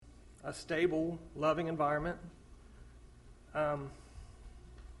a stable, loving environment.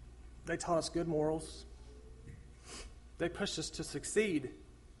 They taught us good morals. They pushed us to succeed.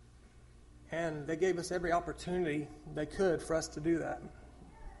 And they gave us every opportunity they could for us to do that.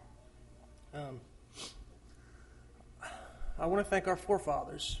 I want to thank our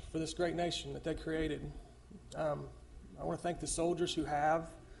forefathers for this great nation that they created. I want to thank the soldiers who have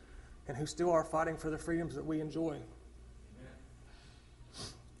and who still are fighting for the freedoms that we enjoy.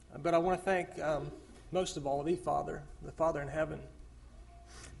 But I want to thank, most of all, the Father in heaven,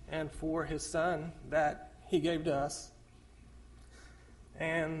 and for His Son that He gave to us,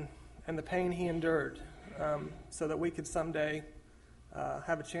 and the pain He endured, so that we could someday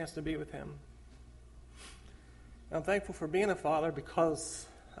have a chance to be with Him. I'm thankful for being a father because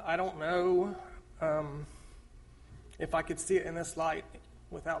I don't know if I could see it in this light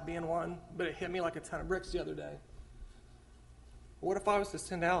without being one, but it hit me like a ton of bricks the other day. What if I was to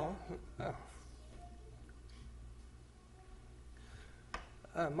send out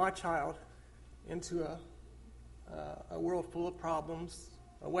my child into a world full of problems,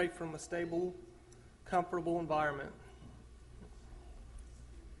 away from a stable, comfortable environment?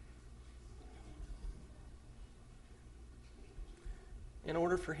 In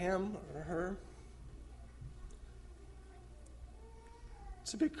order for him or her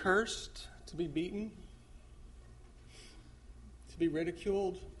to be cursed, to be beaten, to be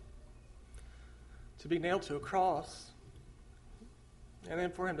ridiculed, to be nailed to a cross, and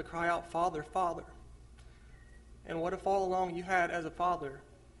then for him to cry out, "Father, Father." And what if all along you had, as a father,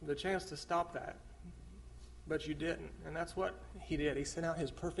 the chance to stop that, but you didn't? And that's what He did. He sent out His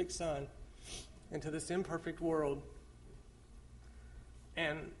perfect Son into this imperfect world,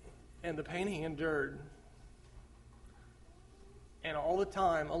 and the pain He endured, and all the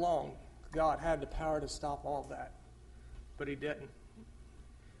time along, God had the power to stop all of that, but He didn't.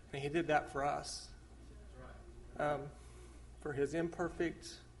 And He did that for us, for His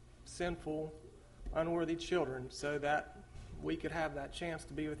imperfect, sinful, unworthy children, so that we could have that chance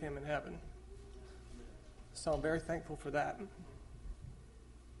to be with Him in heaven. So I'm very thankful for that.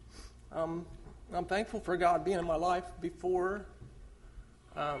 I'm thankful for God being in my life before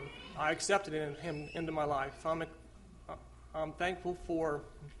I accepted Him into my life. I'm thankful for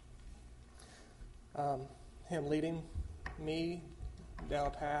Him leading me down a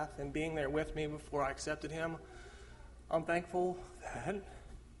path and being there with me before I accepted Him. I'm thankful that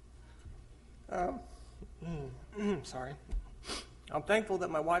sorry. I'm thankful that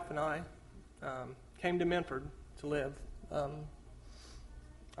my wife and I came to Minford to live. I'm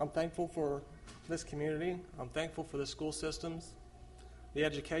thankful for this community. I'm thankful for the school systems, the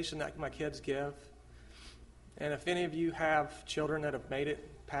education that my kids give. And if any of you have children that have made it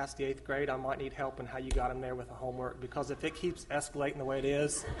past the 8th grade, I might need help in how you got them there with the homework, because if it keeps escalating the way it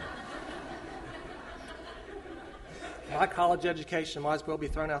is, my college education might as well be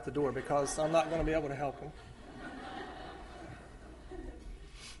thrown out the door, because I'm not going to be able to help them.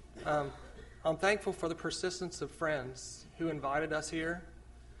 I'm thankful for the persistence of friends who invited us here,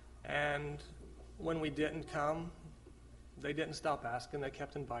 and when we didn't come, they didn't stop asking. They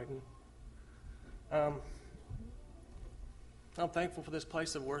kept inviting. I'm thankful for this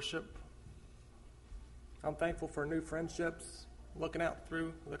place of worship. I'm thankful for new friendships, looking out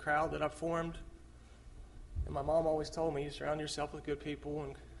through the crowd that I've formed. And my mom always told me, you surround yourself with good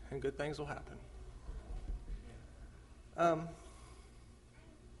people and good things will happen.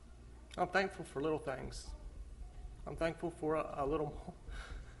 I'm thankful for little things. I'm thankful for a little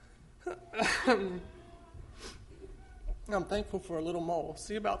I'm thankful for a little mole.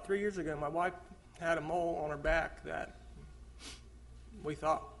 See, about 3 years ago, my wife had a mole on her back that we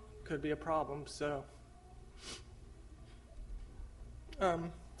thought could be a problem. So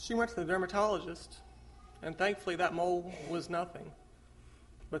she went to the dermatologist, and thankfully that mole was nothing.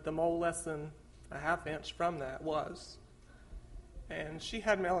 But the mole less than a half inch from that was. And she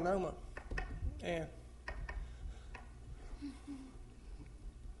had melanoma. And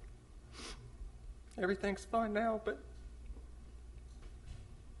everything's fine now, but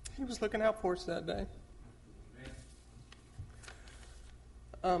He was looking out for us that day.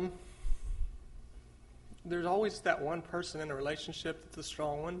 There's always that one person in a relationship that's a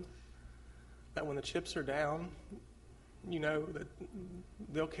strong one, that when the chips are down, you know that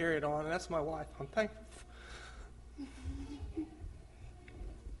they'll carry it on, and that's my wife. I'm thankful.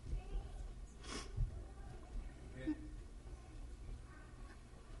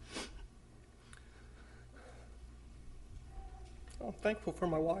 I'm thankful for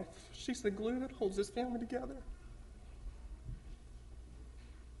my wife. She's the glue that holds this family together.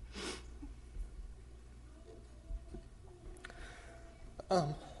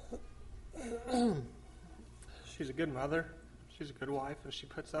 She's a good mother. She's a good wife, and she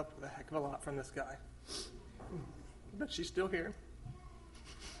puts up with a heck of a lot from this guy. But she's still here.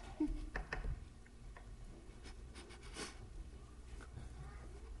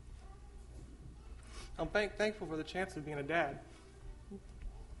 I'm thankful for the chance of being a dad.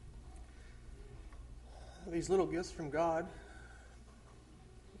 These little gifts from God,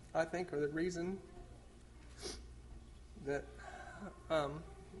 I think, are the reason that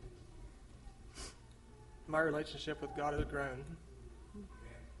my relationship with God has grown.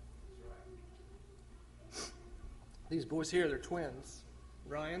 These boys here, they're twins,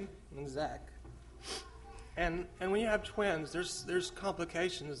 Ryan and Zach. And when you have twins, there's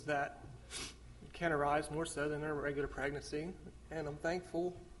complications that can arise more so than a regular pregnancy. And I'm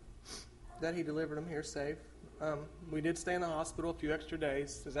thankful that he delivered them here safe. We did stay in the hospital a few extra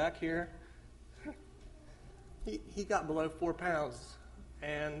days. Zach here, he got below 4 pounds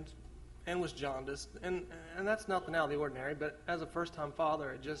and was jaundiced. And that's nothing out of the ordinary, but as a first-time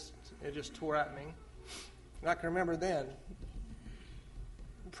father, it just tore at me. And I can remember then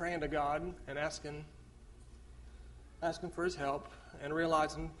praying to God and asking for his help and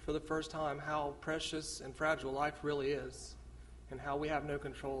realizing for the first time how precious and fragile life really is and how we have no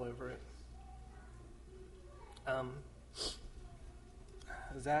control over it.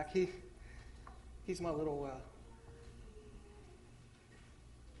 Zach, he's my little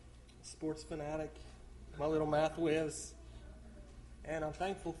sports fanatic, my little math whiz. And I'm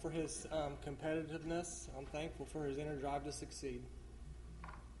thankful for his competitiveness. I'm thankful for his inner drive to succeed.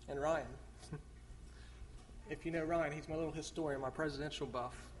 And Ryan. If you know Ryan, he's my little historian, my presidential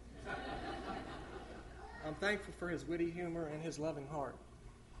buff. I'm thankful for his witty humor and his loving heart.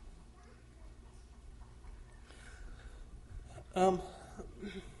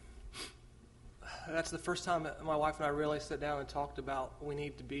 That's the first time that my wife and I really sat down and talked about we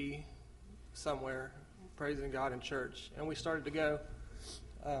need to be somewhere praising God in church. And we started to go,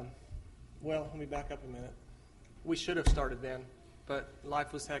 let me back up a minute. We should have started then, but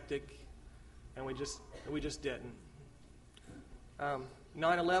life was hectic, and we just didn't.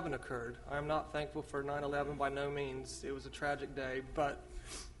 9/11 occurred. I am not thankful for 9/11 by no means. It was a tragic day, but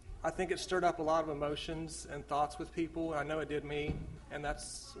I think it stirred up a lot of emotions and thoughts with people. I know it did me, and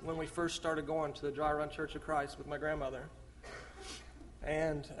that's when we first started going to the Dry Run Church of Christ with my grandmother.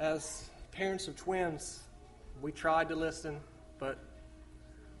 And as parents of twins, we tried to listen, but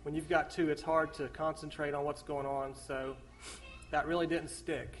when you've got two, it's hard to concentrate on what's going on, so that really didn't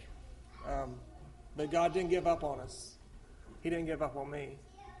stick. But God didn't give up on us. He didn't give up on me.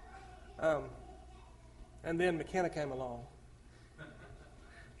 And then McKenna came along.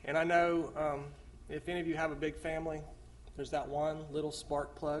 And I know if any of you have a big family, there's that one little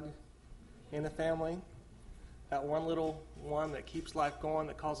spark plug in the family, that one little one that keeps life going,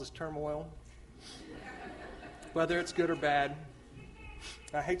 that causes turmoil, whether it's good or bad.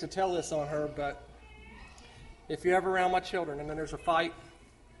 I hate to tell this on her, but if you're ever around my children and then there's a fight,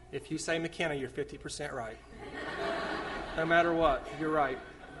 if you say McKenna, you're 50% right. No matter what, you're right.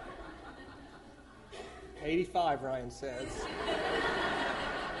 85, Ryan says.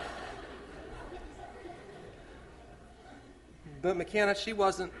 But McKenna, she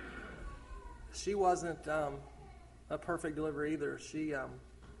wasn't a perfect delivery either. She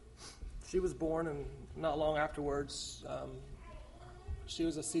was born, and not long afterwards, she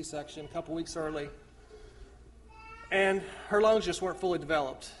was a C-section, a couple weeks early. And her lungs just weren't fully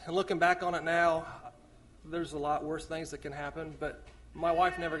developed. And looking back on it now, there's a lot worse things that can happen. But my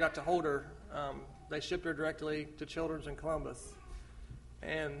wife never got to hold her. They shipped her directly to Children's in Columbus.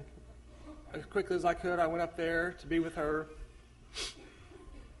 And as quickly as I could, I went up there to be with her.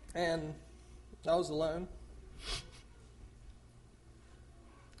 And I was alone.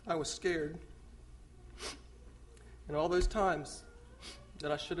 I was scared. And all those times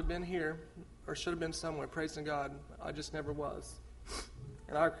that I should have been here or should have been somewhere praising God, I just never was.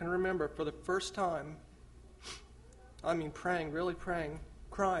 And I can remember for the first time, praying, really praying,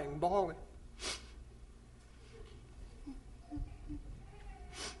 crying, bawling.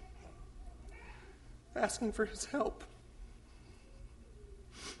 Asking for his help.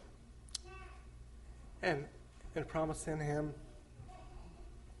 And promising him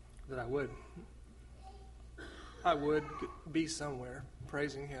that I would be somewhere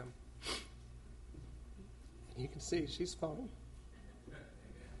praising him. And you can see she's fine.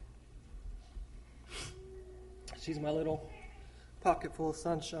 She's my little pocket full of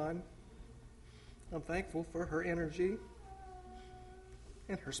sunshine. I'm thankful for her energy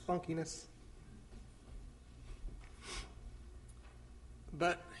and her spunkiness.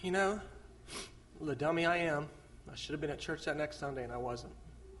 But, the dummy I am, I should have been at church that next Sunday, and I wasn't.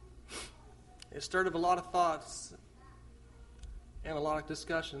 It stirred up a lot of thoughts and a lot of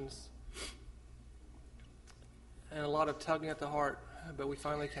discussions and a lot of tugging at the heart, but we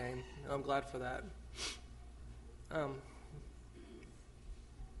finally came, and I'm glad for that.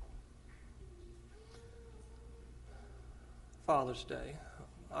 Father's Day.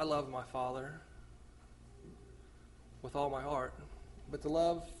 I love my father with all my heart, but the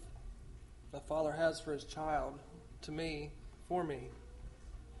love the father has for his child, to me, for me,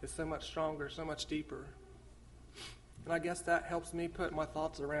 is so much stronger, so much deeper. And I guess that helps me put my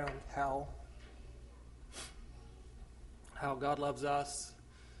thoughts around how God loves us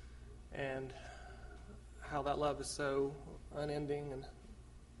and how that love is so unending, and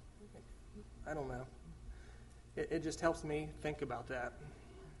I don't know. It just helps me think about that.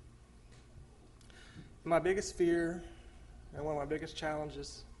 My biggest fear and one of my biggest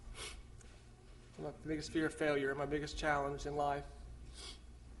challenges, my biggest fear of failure, my biggest challenge in life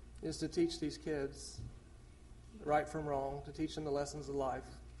is to teach these kids right from wrong, to teach them the lessons of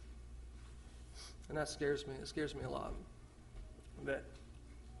life. And that scares me. It scares me a lot that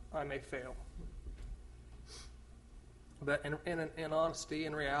I may fail. But in honesty,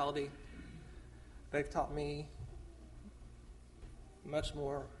 in reality, they've taught me much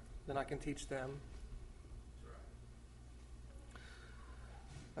more than I can teach them.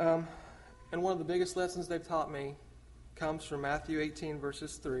 And one of the biggest lessons they've taught me comes from Matthew 18,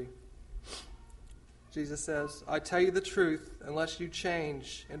 verses 3. Jesus says, "I tell you the truth, unless you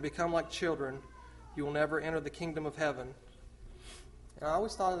change and become like children, you will never enter the kingdom of heaven." And I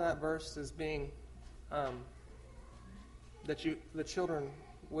always thought of that verse as being that the children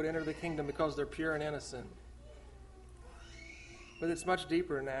would enter the kingdom because they're pure and innocent. But it's much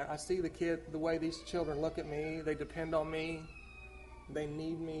deeper than that. I see the way these children look at me. They depend on me. They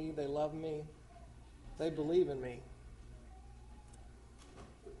need me. They love me. They believe in me.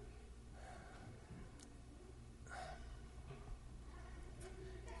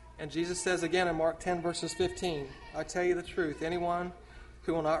 And Jesus says again in Mark 10, verses 15, "I tell you the truth, anyone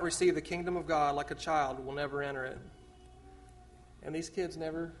who will not receive the kingdom of God like a child will never enter it." And these kids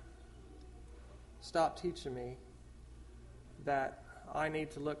never stop teaching me that I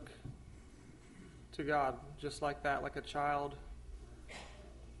need to look to God just like that, like a child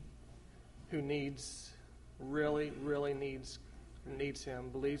who really needs Him,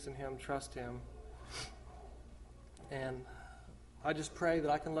 believes in Him, trusts Him. And I just pray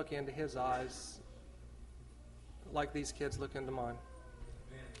that I can look into His eyes like these kids look into mine.